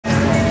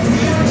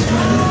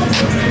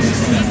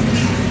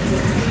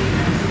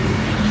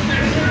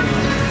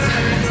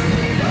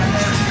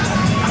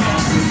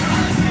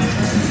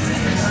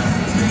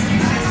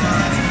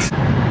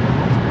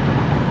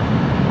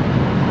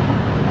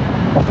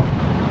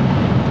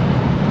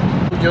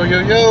Yo,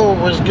 yo, yo,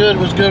 what's good,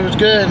 what's good, what's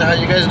good? How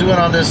you guys doing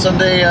on this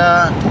Sunday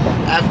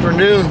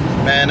afternoon?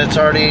 Man, it's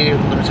already,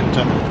 let me see what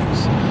time it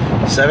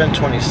is.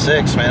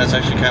 7:26, man, it's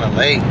actually kind of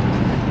late.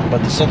 But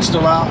the sun's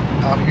still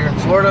out here in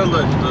Florida.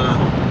 Look,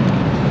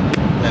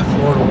 that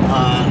Florida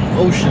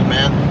ocean,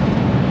 man.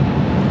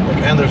 Look,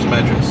 and there's a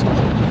mattress.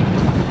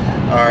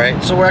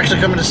 Alright, so we're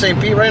actually coming to St.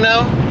 Pete right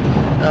now.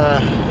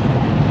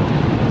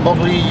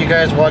 Hopefully you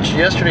guys watched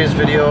yesterday's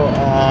video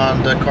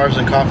on the Cars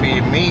and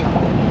Coffee meet.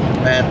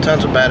 Man,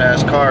 tons of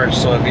badass cars.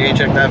 So if you ain't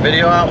checked that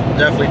video out,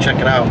 definitely check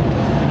it out.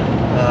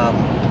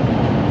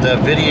 The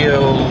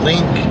video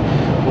link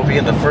will be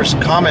in the first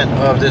comment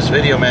of this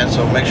video, man.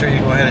 So make sure you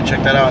go ahead and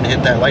check that out and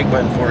hit that like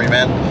button for me,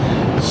 man.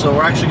 So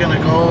we're actually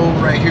gonna go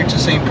right here to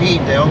St.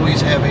 Pete. They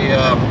always have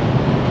a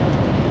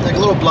like a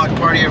little block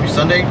party every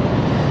Sunday.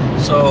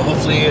 So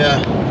hopefully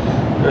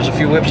there's a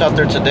few whips out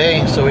there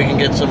today, so we can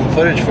get some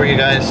footage for you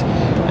guys.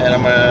 And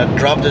I'm gonna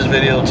drop this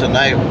video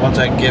tonight once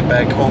I get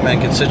back home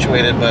and get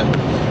situated. But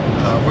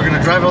we're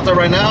gonna drive out there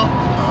right now.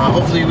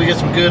 Hopefully we get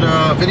some good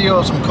video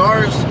of some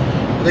cars.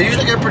 They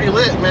usually get pretty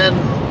lit, man.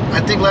 I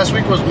think last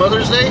week was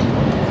Mother's Day,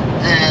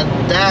 and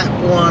that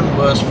one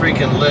was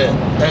freaking lit.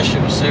 That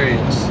shit was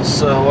serious.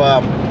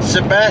 So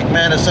sit back,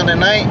 man. It's Sunday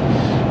night.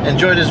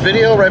 Enjoy this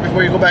video right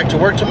before you go back to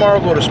work tomorrow,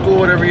 go to school,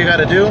 whatever you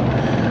gotta do.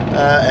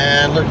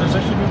 And look, there's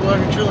actually people out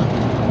here chilling.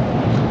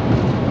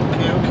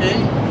 Okay.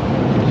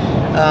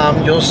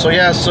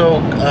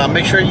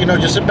 Make sure,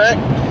 just sit back,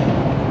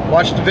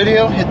 watch the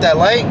video, hit that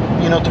like,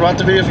 throughout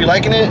the video if you're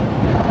liking it.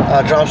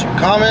 Drop some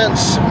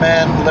comments,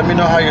 man. Let me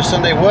know how your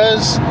Sunday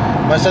was.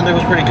 My Sunday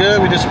was pretty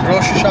good. We did some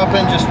grocery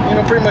shopping, just,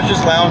 pretty much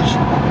just lounge.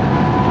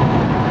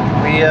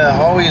 We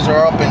always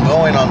are up and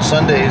going on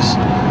Sundays.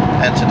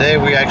 And today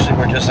we actually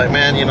were just like,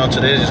 man,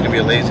 today is just gonna be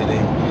a lazy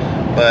day.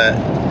 But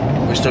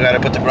we still gotta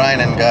put the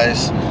grind in,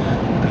 guys.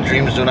 The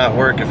dreams do not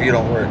work if you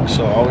don't work.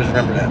 So always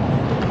remember that.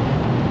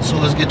 So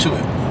let's get to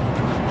it.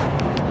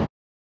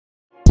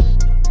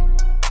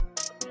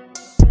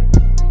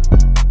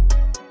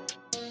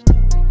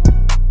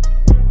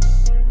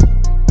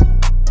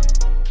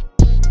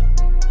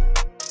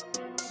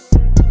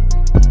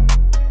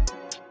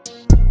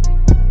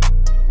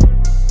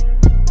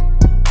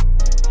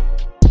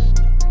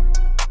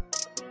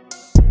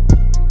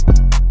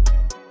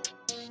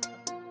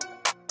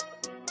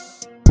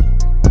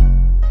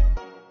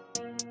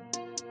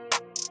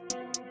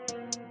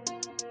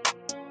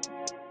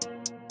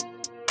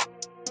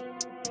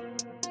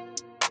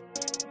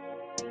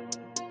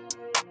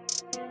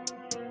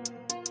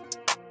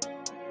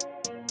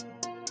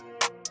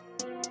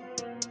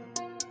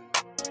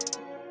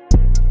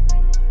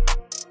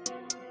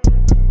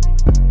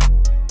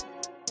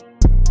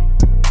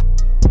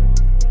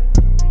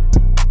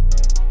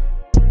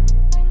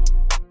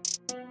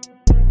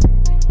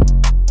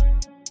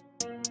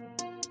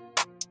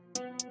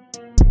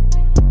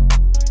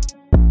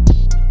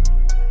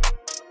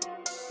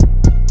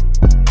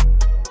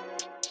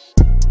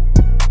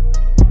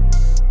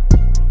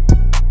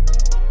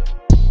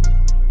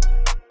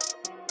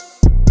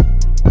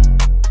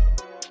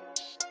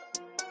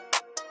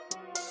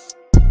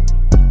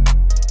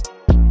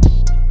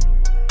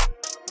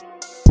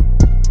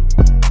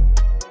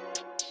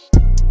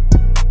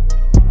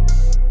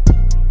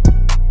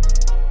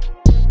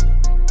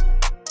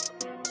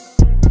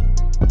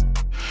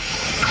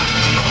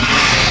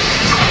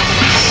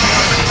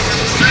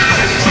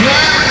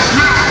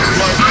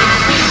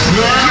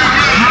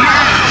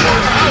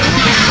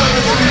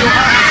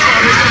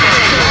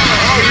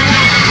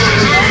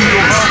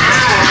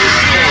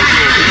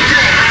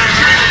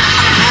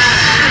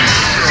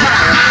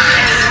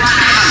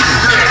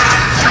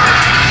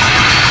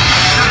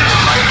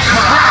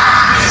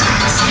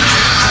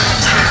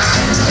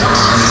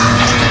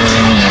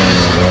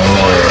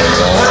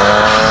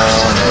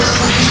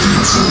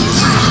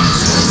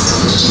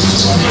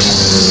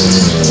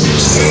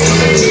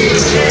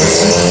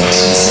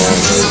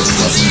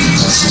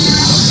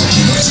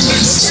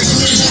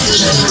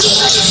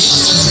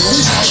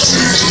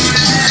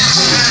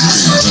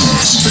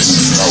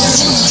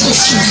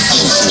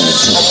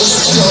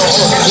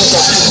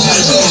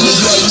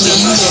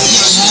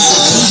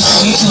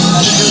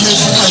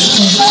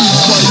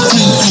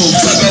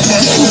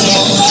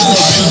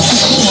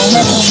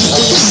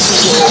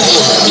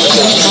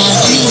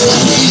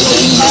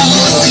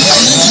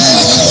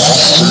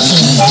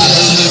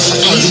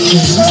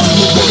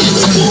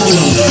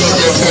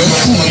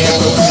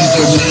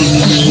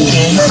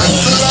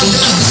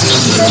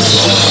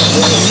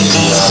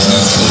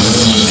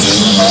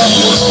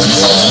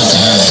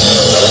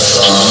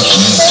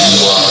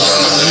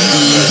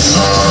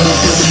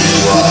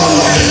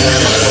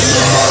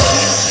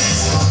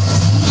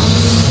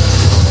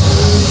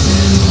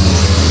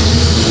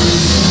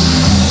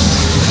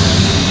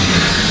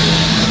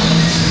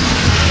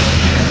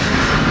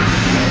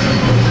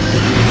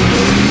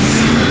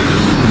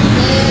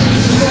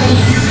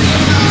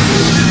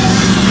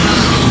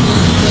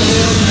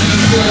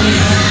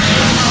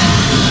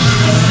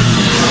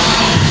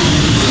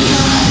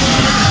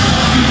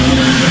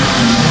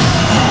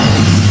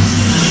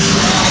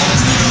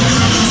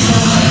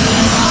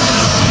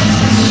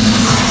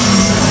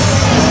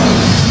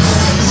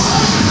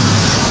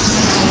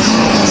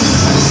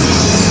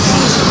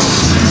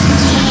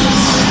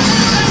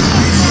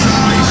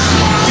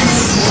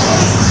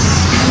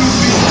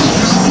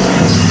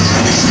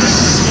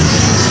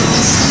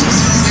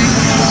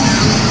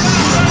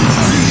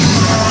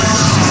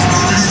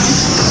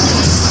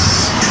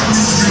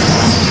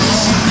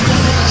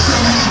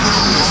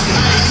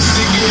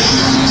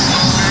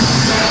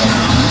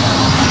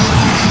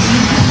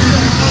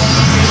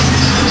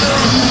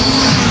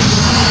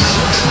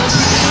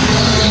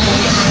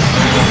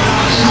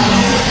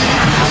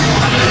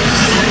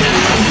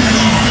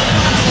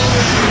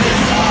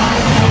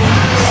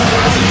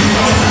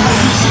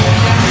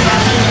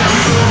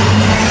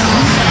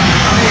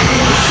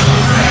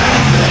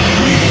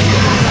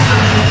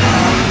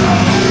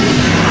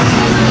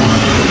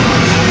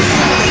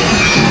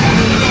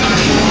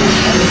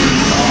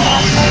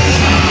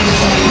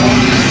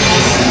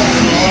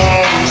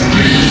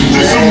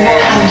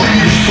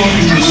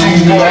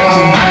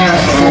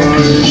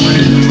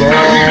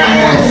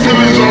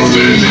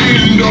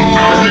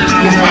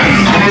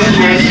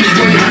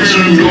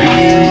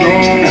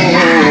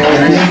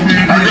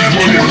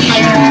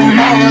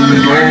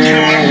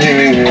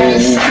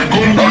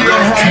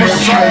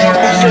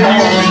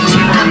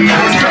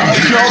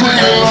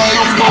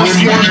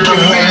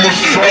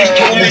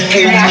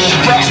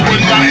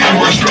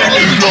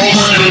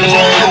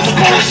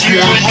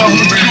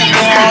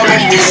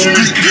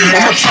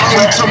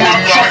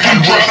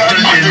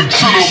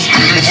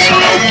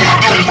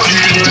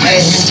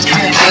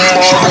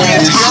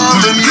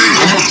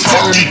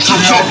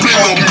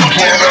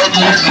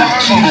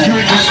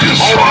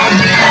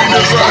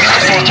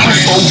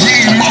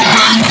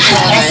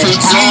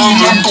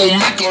 I'm gonna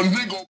make a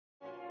nigga